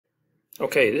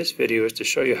Okay, this video is to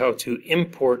show you how to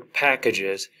import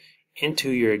packages into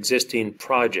your existing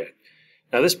project.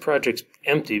 Now this project's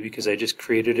empty because I just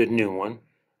created a new one.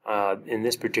 In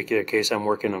this particular case, I'm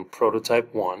working on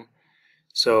prototype 1.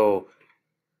 So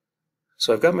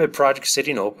I've got my project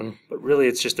sitting open, but really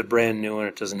it's just a brand new one.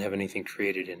 It doesn't have anything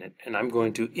created in it. And I'm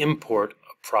going to import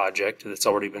a project that's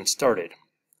already been started.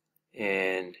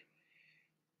 And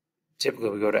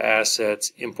typically we go to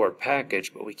Assets, Import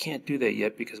Package, but we can't do that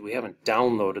yet because we haven't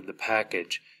downloaded the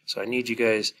package. So I need you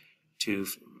guys to,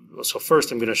 so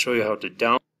first I'm going to show you how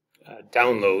to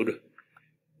download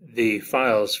the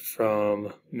files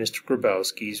from Mr.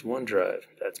 Grabowski's OneDrive.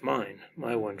 That's mine,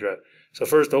 my OneDrive. So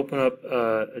first open up,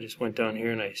 I just went down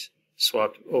here and I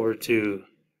swapped over to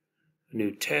a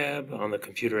new tab on the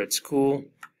computer at school.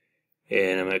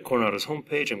 And I'm at Coronato's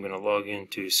homepage. I'm going to log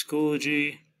into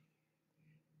Schoology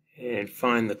and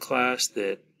find the class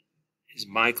that is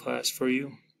my class for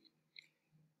you.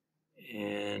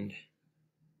 And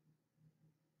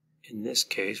in this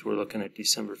case, we're looking at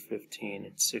December 15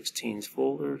 and 16's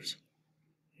folders.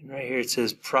 And right here it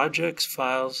says projects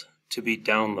files to be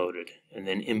downloaded and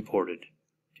then imported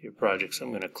to your project. So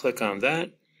I'm going to click on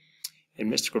that.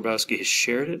 And Mr. Grabowski has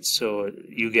shared it, so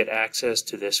you get access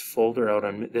to this folder out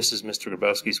on, this is Mr.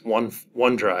 Grabowski's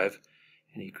OneDrive,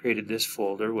 and he created this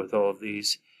folder with all of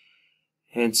these.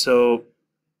 And so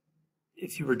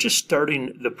if you were just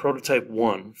starting the prototype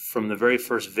 1 from the very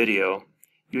first video,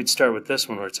 you would start with this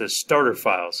one where it says Starter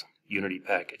Files, Unity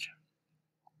Package.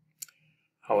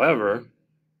 However,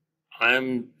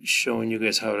 I'm showing you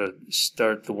guys how to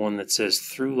start the one that says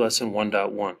Through Lesson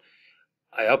 1.1.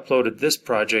 I uploaded this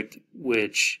project,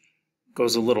 which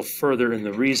goes a little further, and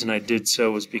the reason I did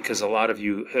so was because a lot of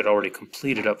you had already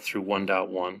completed up through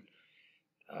 1.1.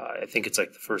 I think it's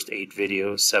like the first 8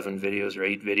 videos, 7 videos, or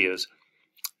 8 videos.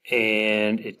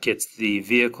 And it gets the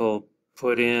vehicle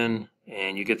put in,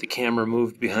 and you get the camera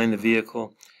moved behind the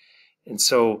vehicle. And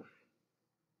so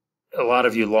a lot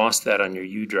of you lost that on your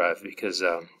U drive because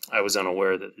I was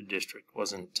unaware that the district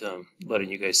wasn't letting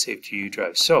you guys save to U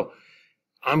drive. So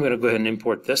I'm going to go ahead and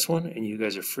import this one, and you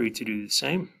guys are free to do the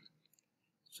same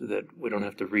so that we don't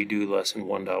have to redo lesson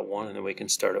 1.1, and then we can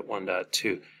start at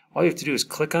 1.2. All you have to do is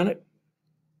click on it,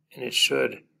 and it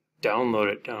should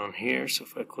download it down here. So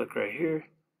if I click right here,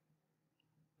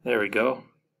 there we go.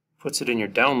 Puts it in your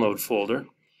download folder.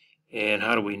 And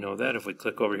how do we know that? If we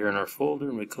click over here in our folder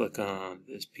and we click on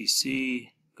this PC,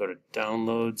 go to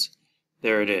downloads,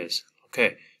 there it is.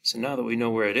 Okay, so now that we know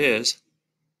where it is,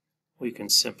 we can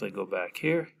simply go back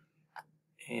here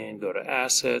and go to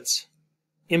Assets,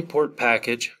 Import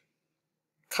Package,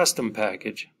 Custom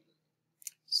Package,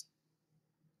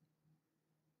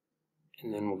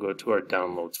 and then we'll go to our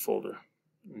Downloads folder,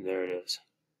 and there it is.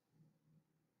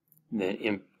 And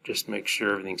then just make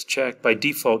sure everything's checked. By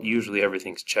default, usually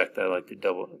everything's checked. I like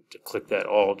to click that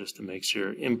all just to make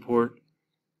sure. Import.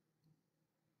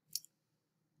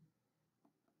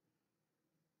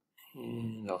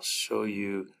 And I'll show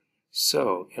you.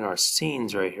 So in our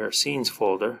scenes right here, scenes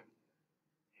folder,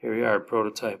 here we are,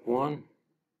 prototype 1,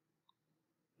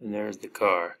 and there's the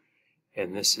car.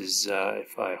 And this is,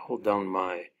 if I hold down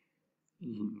my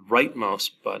right mouse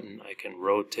button, I can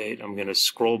rotate. I'm going to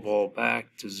scroll ball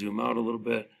back to zoom out a little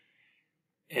bit.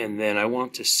 And then I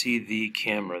want to see the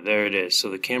camera. There it is. So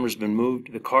the camera's been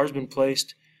moved, the car's been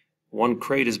placed, one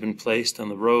crate has been placed on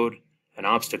the road, an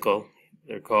obstacle,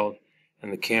 they're called,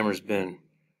 and the camera's been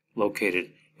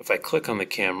located. If I click on the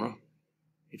camera,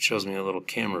 it shows me a little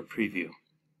camera preview.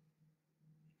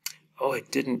 Oh, it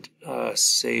didn't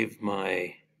save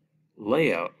my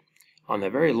layout. On the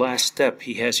very last step,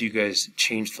 he has you guys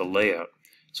change the layout.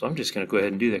 So I'm just going to go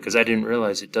ahead and do that because I didn't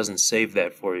realize it doesn't save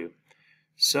that for you.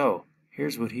 So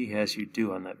here's what he has you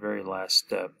do on that very last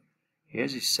step. He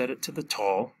has you set it to the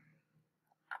tall,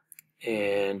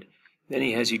 and then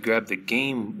he has you grab the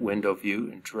game window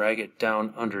view and drag it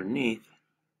down underneath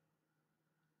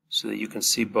so that you can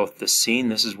see both the scene,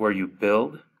 this is where you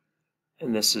build,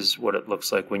 and this is what it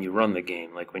looks like when you run the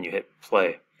game, like when you hit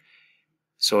play.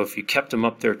 So if you kept them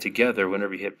up there together,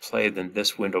 whenever you hit play, then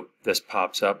this window, this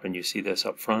pops up and you see this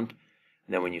up front.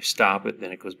 And then when you stop it,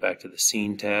 then it goes back to the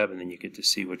scene tab, and then you get to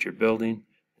see what you're building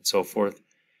and so forth.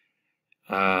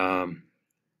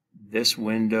 This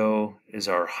window is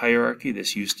our hierarchy.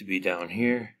 This used to be down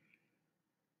here.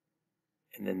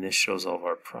 And then this shows all of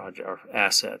our project, our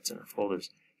assets and our folders.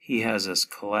 He has us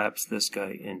collapse this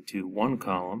guy into one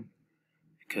column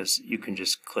because you can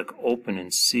just click open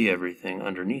and see everything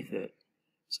underneath it.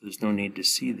 So there's no need to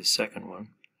see the second one.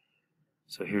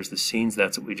 So here's the scenes.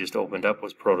 That's what we just opened up,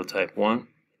 was prototype 1.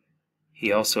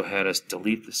 He also had us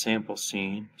delete the sample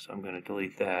scene, so I'm going to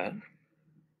delete that.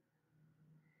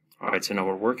 Alright, so now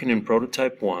we're working in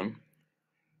prototype 1.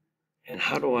 And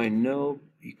how do I know?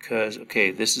 Because,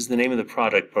 okay, this is the name of the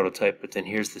product, prototype, but then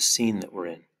here's the scene that we're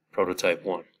in, prototype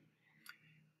 1.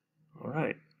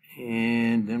 Alright,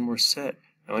 and then we're set.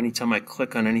 Now anytime I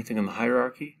click on anything in the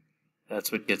hierarchy,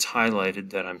 that's what gets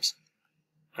highlighted that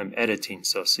I'm editing.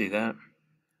 So see that?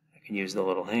 I can use the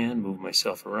little hand, move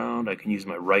myself around. I can use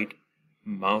my right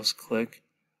mouse click,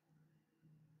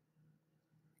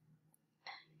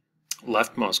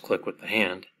 left mouse click with the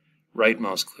hand, right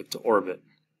mouse click to orbit.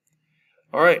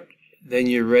 Alright, then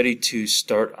you're ready to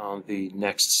start on the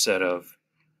next set of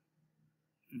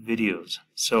videos.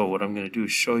 So what I'm going to do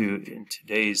is show you in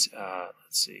today's,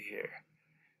 let's see here.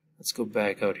 Let's go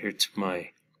back out here to my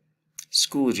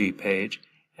Schoology page,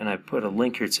 and I put a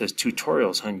link here. It says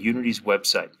tutorials on Unity's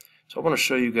website. So I want to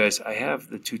show you guys, I have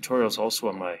the tutorials also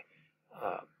on my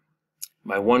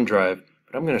my OneDrive,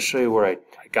 but I'm going to show you where I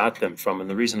got them from. And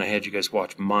the reason I had you guys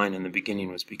watch mine in the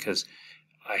beginning was because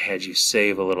I had you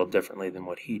save a little differently than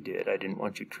what he did. I didn't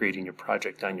want you creating your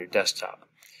project on your desktop.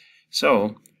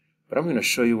 So, but I'm going to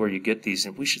show you where you get these,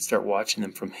 and we should start watching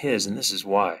them from his, and this is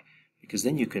why. Because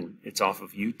then you can, it's off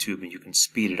of YouTube and you can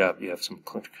speed it up. You have some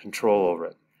control over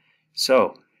it.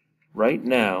 So, right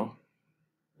now,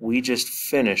 we just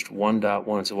finished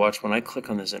 1.1. So watch, when I click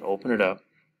on this and open it up,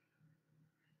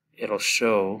 it'll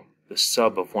show the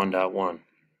sub of 1.1.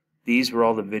 These were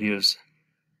all the videos,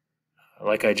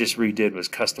 like I just redid, was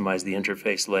customize the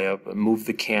interface layout, move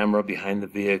the camera behind the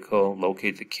vehicle,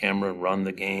 locate the camera and run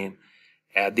the game,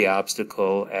 add the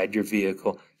obstacle, add your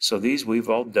vehicle. So these we've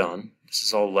all done. This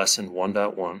is all lesson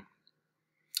 1.1.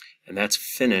 And that's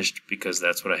finished because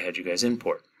that's what I had you guys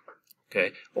import.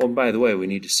 Okay. Oh, and by the way, we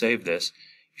need to save this.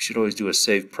 You should always do a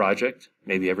save project,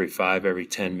 maybe every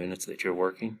 10 minutes that you're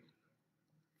working.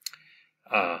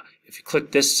 If you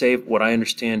click this save, what I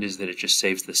understand is that it just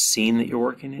saves the scene that you're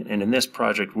working in. And in this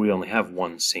project, we only have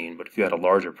one scene. But if you had a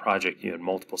larger project, you had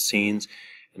multiple scenes,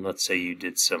 and let's say you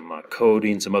did some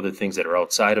coding, some other things that are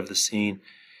outside of the scene,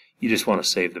 you just want to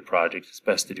save the project. It's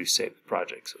best to do save the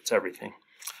project, so it's everything.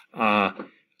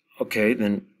 Okay,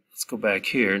 then let's go back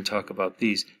here and talk about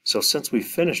these. So since we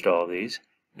finished all these,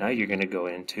 now you're going to go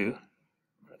into,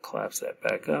 I'm going to collapse that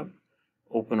back up,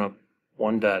 open up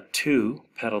 1.2,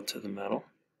 Pedal to the Metal,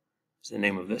 is the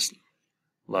name of this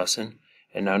lesson.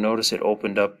 And now notice it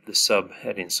opened up the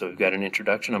subheading. So we've got an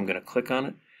introduction. I'm going to click on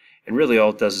it. And really all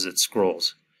it does is it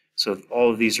scrolls. So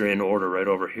all of these are in order right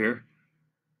over here.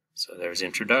 So there's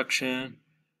introduction,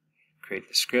 create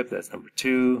the script, that's number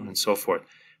 2, and so forth.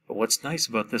 But what's nice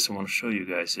about this I want to show you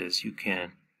guys is you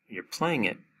can, when you're playing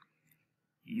it,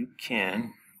 you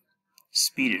can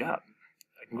speed it up.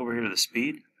 I can go over here to the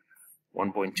speed,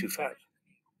 1.25,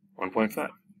 1.5.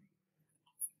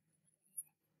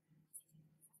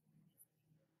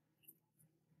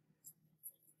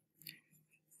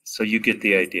 So you get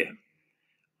the idea.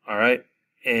 Alright,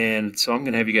 and so I'm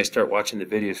going to have you guys start watching the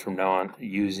videos from now on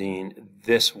using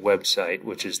this website,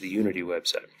 which is the Unity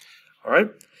website. Alright,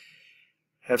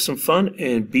 have some fun,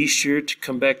 and be sure to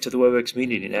come back to the WebEx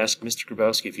meeting and ask Mr.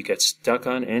 Grabowski if you got stuck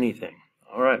on anything.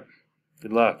 Alright,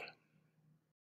 good luck.